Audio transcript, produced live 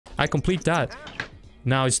I complete that.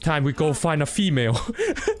 Now it's time we go find a female.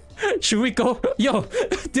 Should we go? Yo,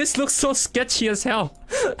 this looks so sketchy as hell.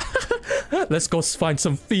 Let's go find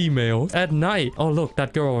some females at night. Oh, look,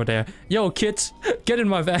 that girl over there. Yo, kids, get in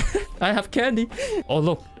my van. I have candy. Oh,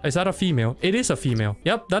 look, is that a female? It is a female.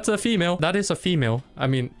 Yep, that's a female. That is a female. I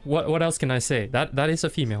mean, what else can I say? That is a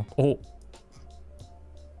female. Oh.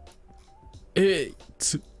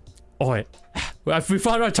 Oh, wait. We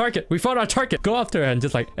found our target. We found our target. Go after her and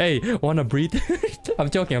just like, hey, wanna breathe? I'm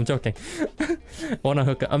joking. I'm joking. Wanna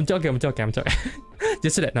hook up? I'm joking. I'm joking. I'm joking.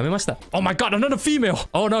 Just said it. 舐めました. Oh my god, another female.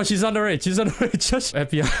 Oh no, she's underage. She's underage. Just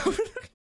FBI.